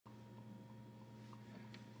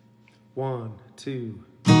1, 2.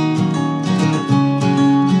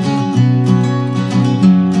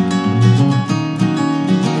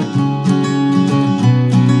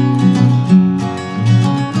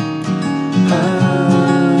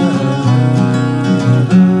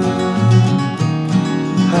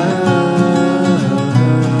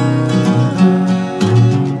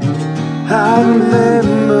 I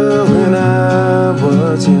remember when I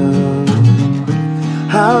was young,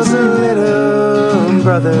 I was a little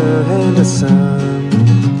brother and a son.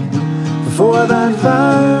 Before that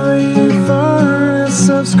fiery furnace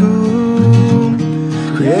of school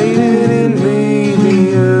created in me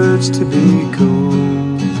the urge to be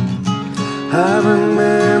cool. I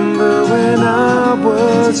remember when I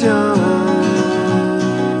was young.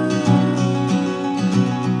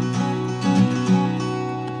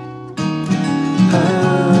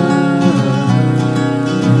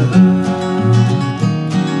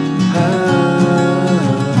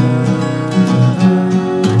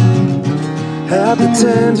 At the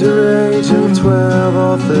tender age of 12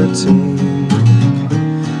 or 13,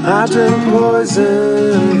 I drank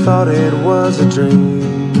poison, thought it was a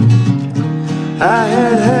dream. I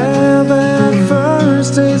had heaven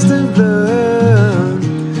first taste of blood,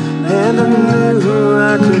 and I knew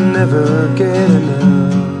I could never get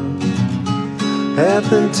enough. At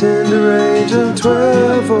the tender age of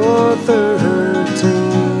 12 or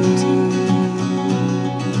 13,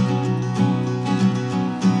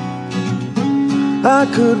 I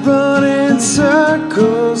could run in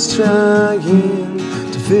circles trying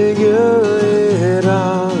to figure it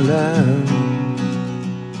all out.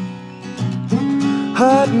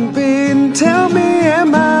 Heart and beating, tell me,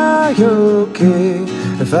 am I okay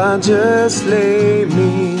if I just lay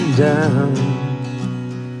me down?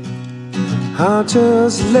 I'll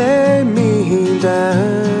just lay me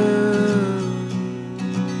down.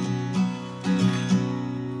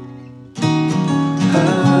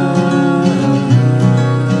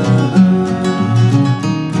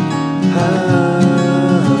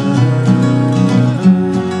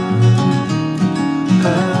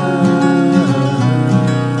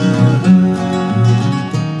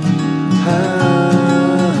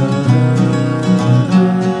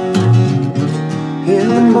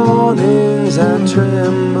 Mornings I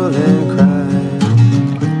tremble and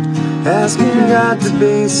cry, asking God to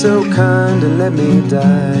be so kind and let me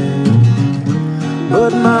die.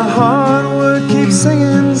 But my heart would keep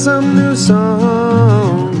singing some new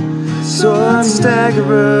song, so I'd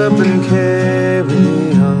stagger up and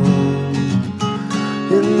carry on.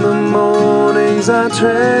 In the mornings I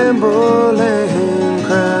tremble and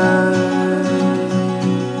cry.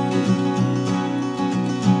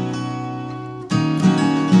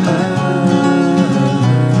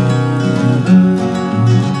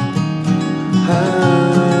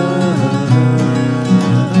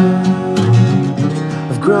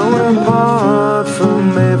 Grown apart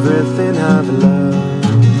from everything I've loved,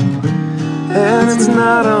 and it's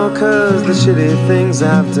not all 'cause the shitty things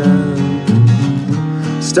I've done.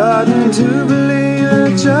 Starting to believe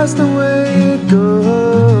it's just the way it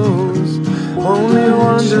goes, only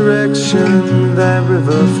one direction that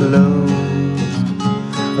river flows.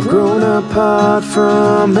 I've grown apart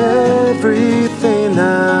from everything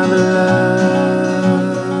I've loved.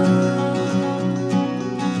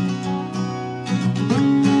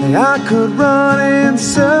 I could run in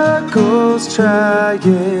circles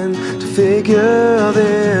trying to figure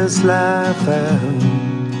this life out.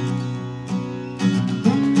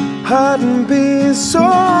 Heart and beat, so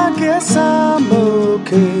I guess I'm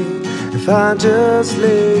okay if I just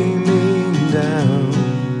lay me down.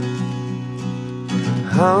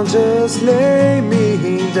 I'll just lay me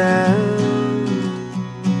down.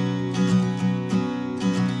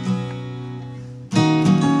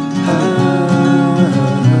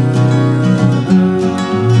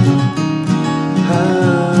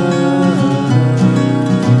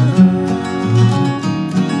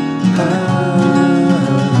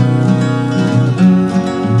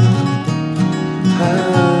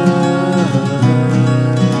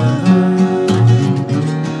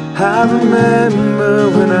 I remember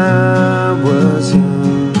when I was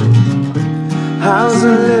young, I was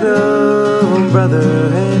a little brother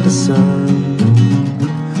and a son.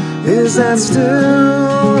 Is that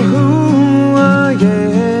still who I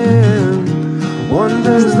am?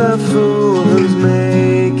 Wonders the fool who's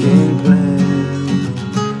making plans.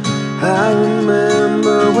 I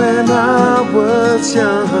remember when I was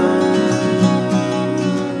young.